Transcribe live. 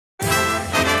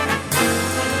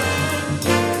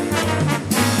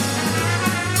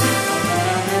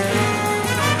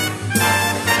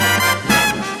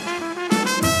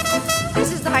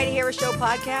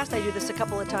podcast. I do this a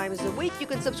couple of times a week. You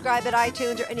can subscribe at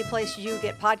iTunes or any place you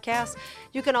get podcasts.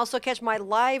 You can also catch my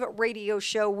live radio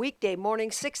show weekday morning,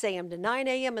 6 a.m. to 9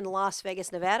 a.m. in Las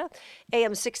Vegas, Nevada,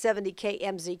 AM 670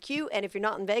 KMZQ. And if you're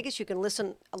not in Vegas, you can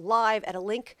listen live at a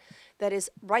link that is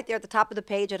right there at the top of the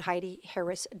page at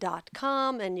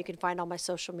HeidiHarris.com. And you can find all my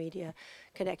social media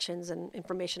connections and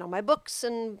information on my books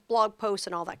and blog posts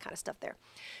and all that kind of stuff there.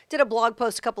 Did a blog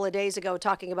post a couple of days ago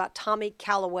talking about Tommy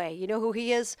Callaway. You know who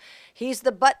he is? He's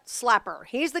the butt slapper.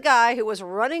 He's the guy who was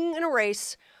running in a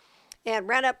race and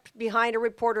ran up behind a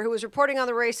reporter who was reporting on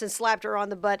the race and slapped her on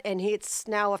the butt, and it's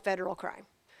now a federal crime.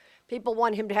 People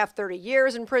want him to have 30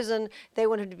 years in prison. They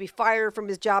want him to be fired from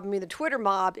his job. I mean, the Twitter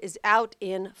mob is out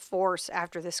in force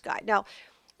after this guy. Now,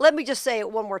 let me just say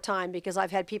it one more time, because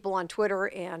I've had people on Twitter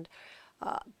and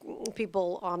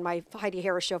people on my Heidi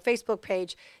Harris Show Facebook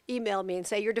page email me and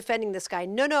say, you're defending this guy.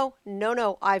 No.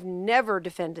 I've never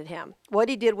defended him. What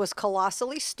he did was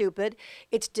colossally stupid.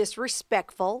 It's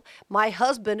disrespectful. My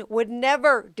husband would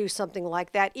never do something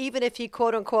like that, even if he,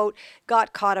 quote unquote,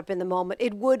 got caught up in the moment.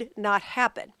 It would not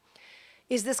happen.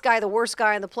 Is this guy the worst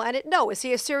guy on the planet? No. Is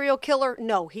he a serial killer?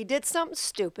 No. He did something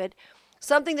stupid.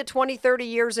 Something that 20, 30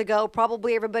 years ago,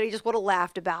 probably everybody just would have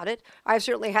laughed about it. I've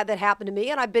certainly had that happen to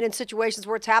me, and I've been in situations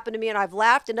where it's happened to me and I've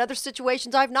laughed. In other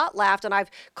situations, I've not laughed and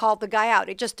I've called the guy out.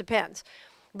 It just depends.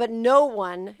 But no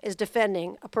one is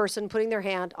defending a person putting their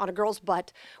hand on a girl's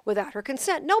butt without her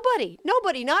consent. Nobody,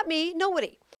 not me,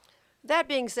 nobody. That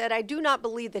being said, I do not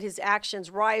believe that his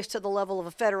actions rise to the level of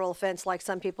a federal offense like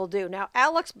some people do. Now,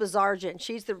 Alex Bazarjan,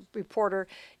 she's the reporter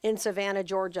in Savannah,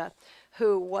 Georgia,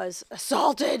 who was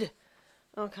assaulted.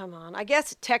 Oh, come on. I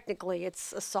guess technically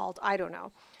it's assault. I don't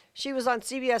know. She was on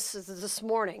CBS this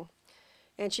morning,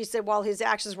 and she said while his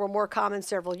actions were more common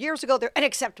several years ago, they're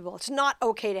unacceptable. It's not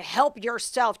okay to help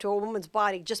yourself to a woman's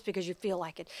body just because you feel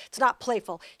like it. It's not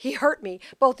playful. He hurt me,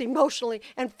 both emotionally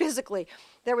and physically.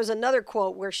 There was another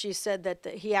quote where she said that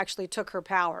he actually took her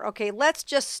power. Okay, let's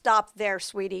just stop there,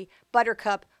 sweetie.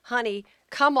 Buttercup, honey,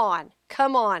 come on.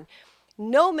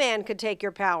 No man could take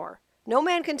your power. No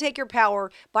man can take your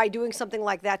power by doing something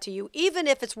like that to you, even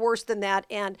if it's worse than that.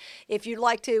 And if you'd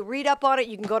like to read up on it,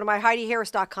 you can go to my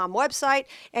HeidiHarris.com website,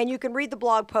 and you can read the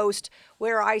blog post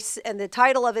and the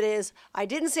title of it is, I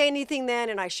didn't say anything then,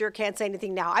 and I sure can't say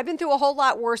anything now. I've been through a whole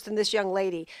lot worse than this young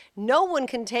lady. No one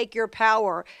can take your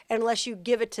power unless you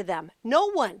give it to them.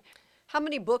 No one. How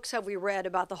many books have we read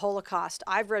about the Holocaust?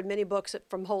 I've read many books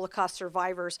from Holocaust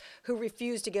survivors who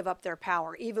refused to give up their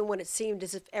power, even when it seemed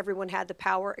as if everyone had the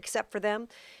power except for them.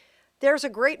 There's a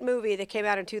great movie that came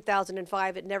out in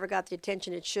 2005. It never got the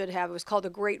attention it should have. It was called The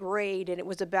Great Raid, and it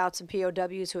was about some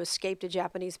POWs who escaped a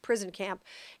Japanese prison camp.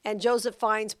 And Joseph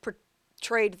Fiennes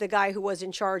portrayed the guy who was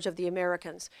in charge of the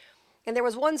Americans. And there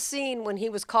was one scene when he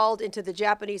was called into the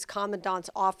Japanese commandant's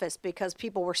office because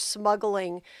people were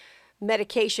smuggling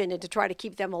medication and to try to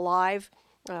keep them alive.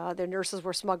 Their nurses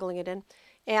were smuggling it in.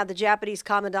 And the Japanese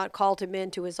commandant called him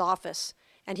into his office.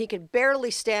 And he could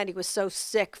barely stand. He was so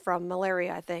sick from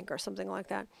malaria, I think, or something like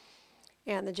that.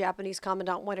 And the Japanese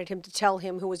commandant wanted him to tell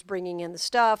him who was bringing in the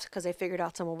stuff because they figured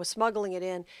out someone was smuggling it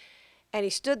in. And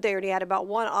he stood there and he had about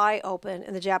one eye open.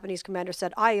 And the Japanese commander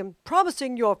said, I am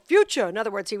promising your future. In other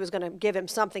words, he was going to give him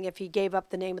something if he gave up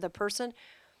the name of the person.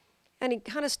 And he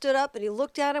kind of stood up and he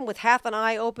looked at him with half an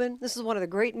eye open. This is one of the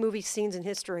great movie scenes in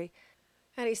history.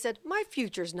 And he said, my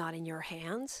future's not in your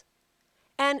hands.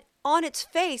 And on its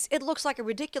face, it looks like a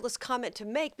ridiculous comment to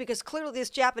make because clearly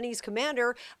this Japanese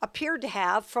commander appeared to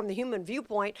have, from the human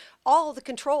viewpoint, all the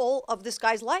control of this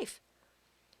guy's life.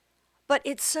 But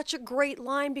it's such a great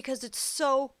line because it's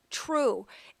so true.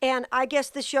 And I guess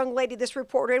this young lady, this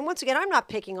reporter, and once again, I'm not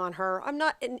picking on her. I'm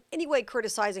not in any way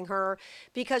criticizing her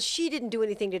because she didn't do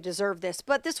anything to deserve this.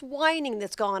 But this whining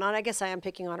that's gone on, I guess I am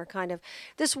picking on her kind of.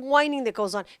 This whining that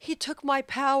goes on. He took my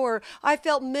power. I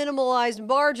felt minimalized,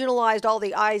 marginalized, all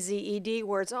the IZED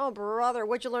words. Oh, brother,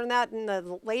 where'd you learn that in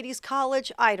the ladies'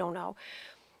 college? I don't know.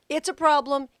 It's a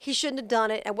problem. He shouldn't have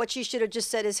done it. And what she should have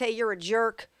just said is, hey, you're a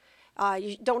jerk.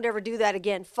 You don't ever do that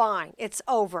again. Fine. It's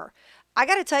over. I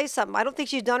got to tell you something. I don't think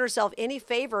she's done herself any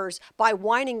favors by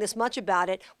whining this much about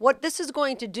it. What this is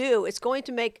going to do, it's going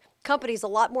to make companies a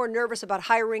lot more nervous about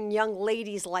hiring young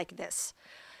ladies like this.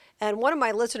 And one of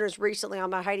my listeners recently on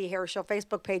my Heidi Harris Show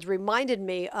Facebook page reminded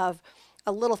me of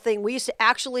a little thing we used to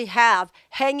actually have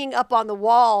hanging up on the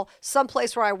wall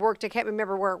someplace where I worked. I can't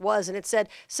remember where it was. And it said,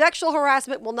 sexual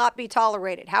harassment will not be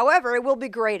tolerated. However, it will be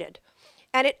graded.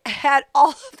 And it had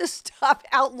all of the stuff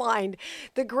outlined,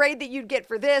 the grade that you'd get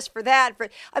for this, for that.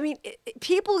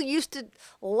 People used to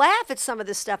laugh at some of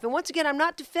this stuff. And once again, I'm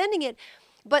not defending it.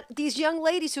 But these young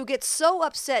ladies who get so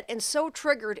upset and so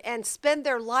triggered and spend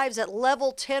their lives at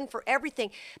level 10 for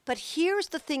everything. But here's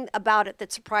the thing about it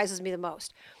that surprises me the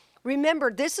most.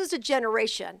 Remember, this is a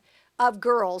generation of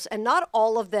girls, and not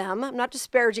all of them. I'm not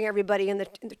disparaging everybody in the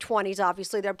 20s,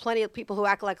 obviously. There are plenty of people who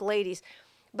act like ladies.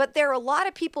 But there are a lot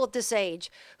of people at this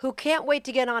age who can't wait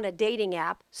to get on a dating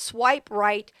app, swipe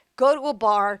right, go to a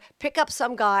bar, pick up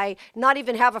some guy, not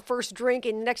even have a first drink,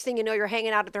 and the next thing you know, you're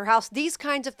hanging out at their house. These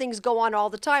kinds of things go on all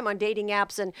the time on dating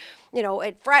apps and,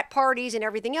 at frat parties and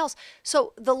everything else.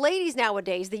 So the ladies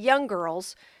nowadays, the young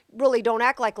girls, really don't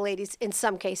act like ladies in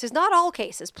some cases. Not all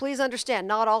cases. Please understand,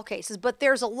 not all cases. But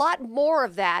there's a lot more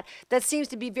of that seems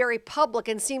to be very public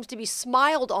and seems to be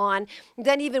smiled on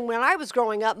than even when I was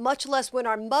growing up, much less when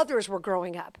our mothers were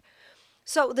growing up.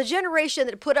 So the generation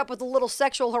that put up with a little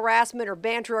sexual harassment or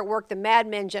banter at work, the Mad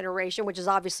Men generation, which is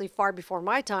obviously far before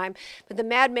my time, but the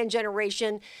Mad Men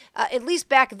generation, at least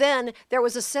back then, there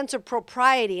was a sense of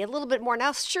propriety, a little bit more.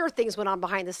 Now, sure, things went on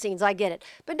behind the scenes. I get it.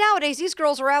 But nowadays, these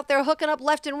girls are out there hooking up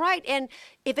left and right. And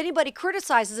if anybody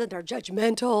criticizes it, they're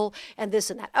judgmental and this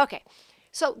and that. Okay.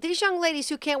 So these young ladies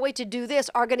who can't wait to do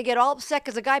this are going to get all upset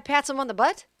because a guy pats them on the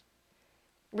butt?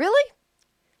 Really?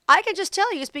 I can just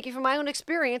tell you, speaking from my own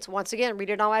experience, once again, read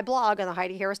it on my blog on the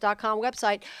HeidiHarris.com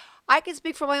website. I can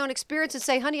speak from my own experience and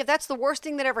say, honey, if that's the worst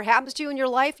thing that ever happens to you in your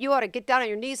life, you ought to get down on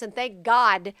your knees and thank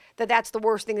God that that's the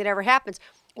worst thing that ever happens.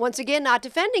 Once again, not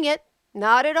defending it.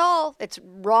 Not at all. It's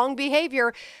wrong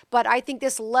behavior. But I think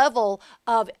this level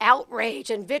of outrage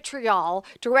and vitriol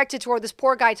directed toward this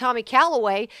poor guy, Tommy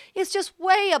Calloway, is just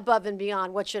way above and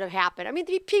beyond what should have happened. I mean,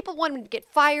 the people want him to get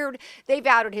fired. They've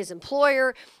outed his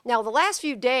employer. Now, the last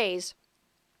few days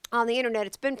on the internet,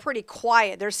 it's been pretty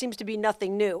quiet. There seems to be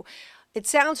nothing new. It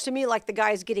sounds to me like the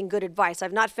guy is getting good advice.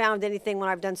 I've not found anything when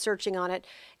I've done searching on it.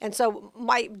 And so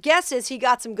my guess is he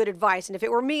got some good advice. And if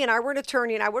it were me and I were an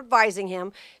attorney and I were advising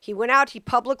him, he went out, he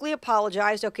publicly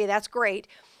apologized. Okay, that's great.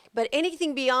 But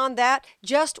anything beyond that,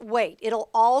 just wait. It'll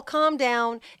all calm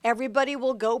down. Everybody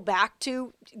will go back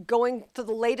to going to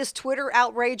the latest Twitter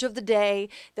outrage of the day.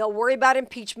 They'll worry about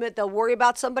impeachment. They'll worry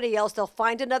about somebody else. They'll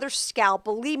find another scalp.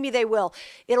 Believe me, they will.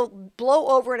 It'll blow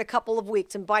over in a couple of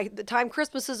weeks. And by the time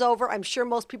Christmas is over, I'm sure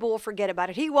most people will forget about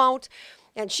it. He won't.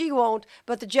 And she won't,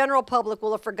 but the general public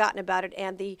will have forgotten about it,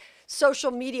 and the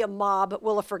social media mob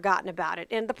will have forgotten about it.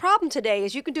 And the problem today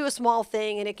is you can do a small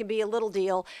thing and it can be a little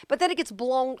deal, but then it gets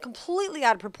blown completely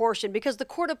out of proportion because the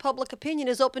court of public opinion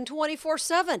is open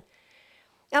 24/7.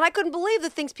 And I couldn't believe the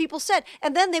things people said.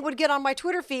 And then they would get on my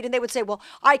Twitter feed and they would say, well,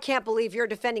 I can't believe you're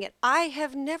defending it. I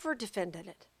have never defended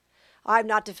it. I've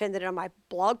not defended it on my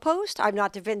blog post. I've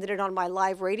not defended it on my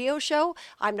live radio show.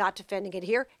 I'm not defending it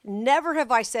here. Never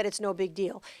have I said it's no big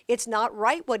deal. It's not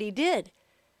right what he did.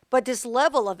 But this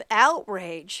level of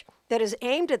outrage that is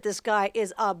aimed at this guy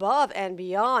is above and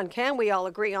beyond. Can we all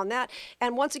agree on that?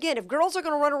 And once again, if girls are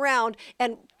going to run around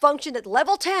and function at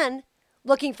level 10,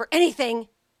 looking for anything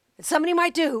that somebody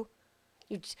might do,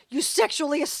 you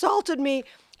sexually assaulted me.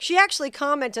 She actually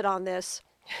commented on this.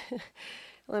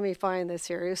 Let me find this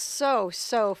here. It was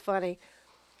so funny.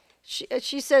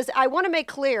 She says, I want to make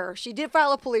clear, she did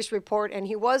file a police report and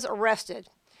he was arrested.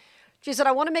 She said,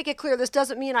 I want to make it clear this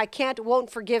doesn't mean I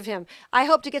won't forgive him. I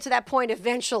hope to get to that point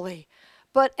eventually.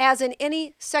 But as in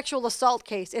any sexual assault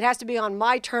case, it has to be on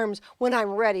my terms when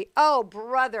I'm ready. Oh,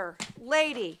 brother,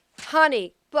 lady,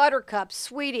 honey, buttercup,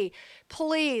 sweetie,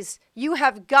 please, you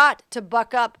have got to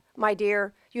buck up, my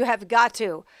dear. You have got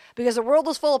to, because the world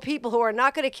is full of people who are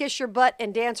not going to kiss your butt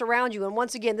and dance around you. And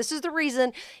once again, this is the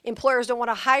reason employers don't want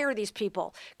to hire these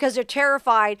people, because they're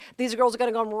terrified these girls are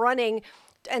going to go running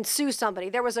and sue somebody.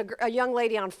 There was a young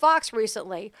lady on Fox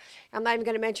recently. I'm not even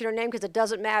going to mention her name because it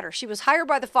doesn't matter. She was hired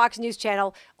by the Fox News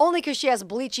Channel only because she has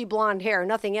bleachy blonde hair,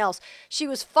 nothing else. She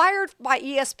was fired by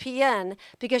ESPN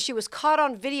because she was caught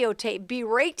on videotape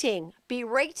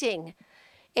berating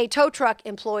a tow truck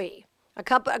employee.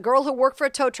 A girl who worked for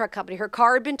a tow truck company. Her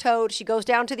car had been towed. She goes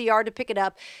down to the yard to pick it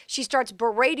up. She starts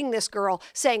berating this girl,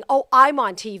 saying, oh, I'm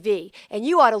on TV, and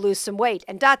you ought to lose some weight,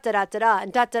 and da-da-da-da-da,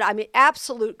 and da-da-da. I mean,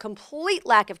 absolute, complete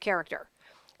lack of character.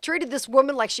 Treated this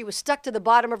woman like she was stuck to the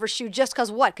bottom of her shoe just because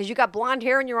what? Because you got blonde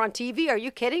hair and you're on TV? Are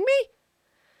you kidding me?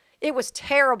 It was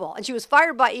terrible. And she was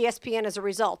fired by ESPN as a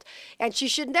result. And she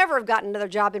should never have gotten another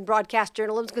job in broadcast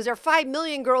journalism because there are 5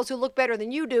 million girls who look better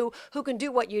than you do who can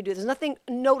do what you do. There's nothing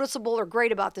noticeable or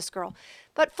great about this girl.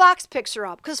 But Fox picks her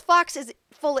up because Fox is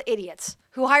full of idiots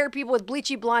who hire people with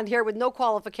bleachy blonde hair with no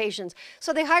qualifications.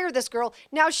 So they hire this girl.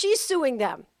 Now she's suing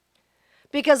them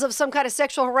because of some kind of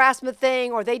sexual harassment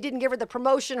thing, or they didn't give her the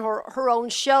promotion or her own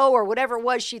show or whatever it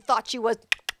was she thought she was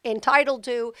entitled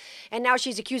to, and now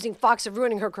she's accusing Fox of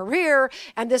ruining her career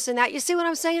and this and that. You see what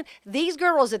I'm saying? These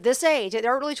girls at this age, at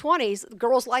their early 20s,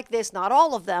 girls like this, not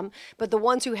all of them, but the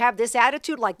ones who have this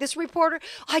attitude, like this reporter,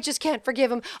 I just can't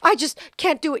forgive him. I just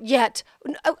can't do it yet.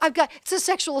 It's a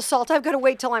sexual assault. I've got to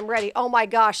wait till I'm ready. Oh my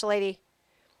gosh, lady.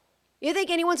 You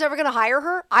think anyone's ever going to hire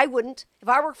her? I wouldn't. If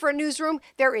I worked for a newsroom,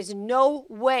 there is no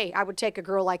way I would take a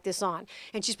girl like this on.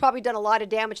 And she's probably done a lot of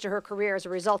damage to her career as a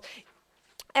result.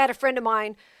 I had a friend of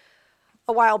mine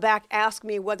a while back ask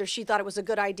me whether she thought it was a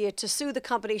good idea to sue the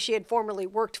company she had formerly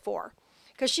worked for.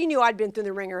 Because she knew I'd been through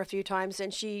the ringer a few times,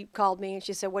 and she called me and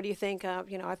she said, what do you think?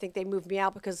 I think they moved me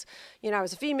out because, I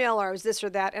was a female or I was this or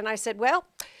that. And I said, well,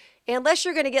 unless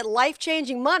you're going to get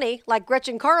life-changing money like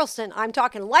Gretchen Carlson, I'm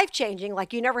talking life-changing,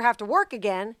 like you never have to work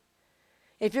again.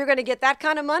 If you're going to get that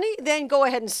kind of money, then go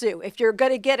ahead and sue. If you're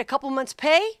going to get a couple months'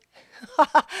 pay,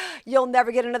 you'll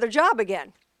never get another job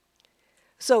again.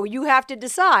 So you have to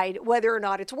decide whether or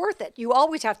not it's worth it. You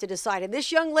always have to decide. And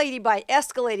this young lady, by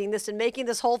escalating this and making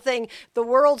this whole thing the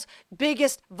world's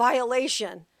biggest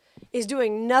violation, is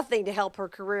doing nothing to help her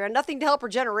career and nothing to help her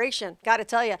generation. Got to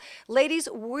tell you, ladies,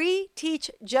 we teach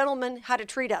gentlemen how to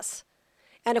treat us.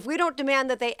 And if we don't demand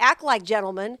that they act like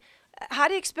gentlemen, how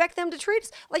do you expect them to treat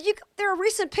us? There are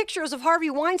recent pictures of Harvey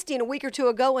Weinstein a week or two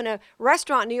ago in a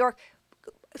restaurant in New York,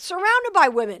 surrounded by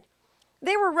women.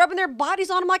 They were rubbing their bodies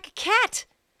on him like a cat.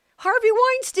 Harvey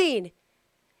Weinstein.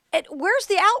 And where's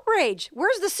the outrage?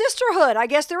 Where's the sisterhood? I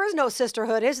guess there is no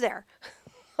sisterhood, is there?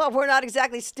 We're not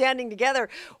exactly standing together.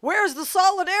 Where's the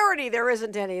solidarity? There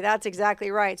isn't any. That's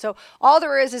exactly right. So all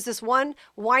there is this one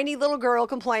whiny little girl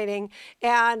complaining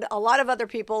and a lot of other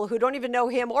people who don't even know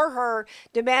him or her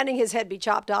demanding his head be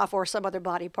chopped off or some other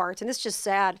body parts. And it's just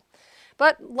sad.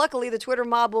 But luckily, the Twitter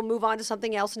mob will move on to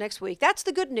something else next week. That's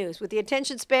the good news. With the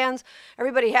attention spans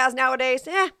everybody has nowadays,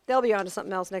 they'll be on to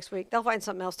something else next week. They'll find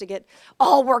something else to get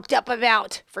all worked up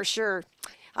about, for sure.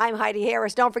 I'm Heidi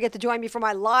Harris. Don't forget to join me for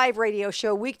my live radio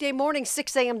show weekday morning,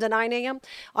 6 a.m. to 9 a.m.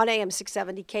 on AM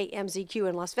 670 KMZQ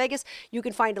in Las Vegas. You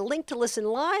can find a link to listen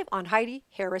live on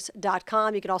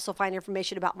HeidiHarris.com. You can also find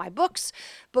information about my books,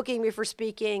 booking me for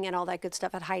speaking, and all that good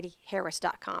stuff at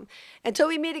HeidiHarris.com. Until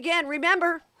we meet again,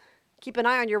 remember, keep an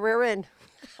eye on your rear end.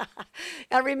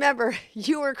 And remember,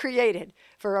 you were created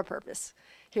for a purpose.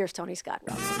 Here's Tony Scott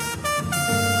Ross.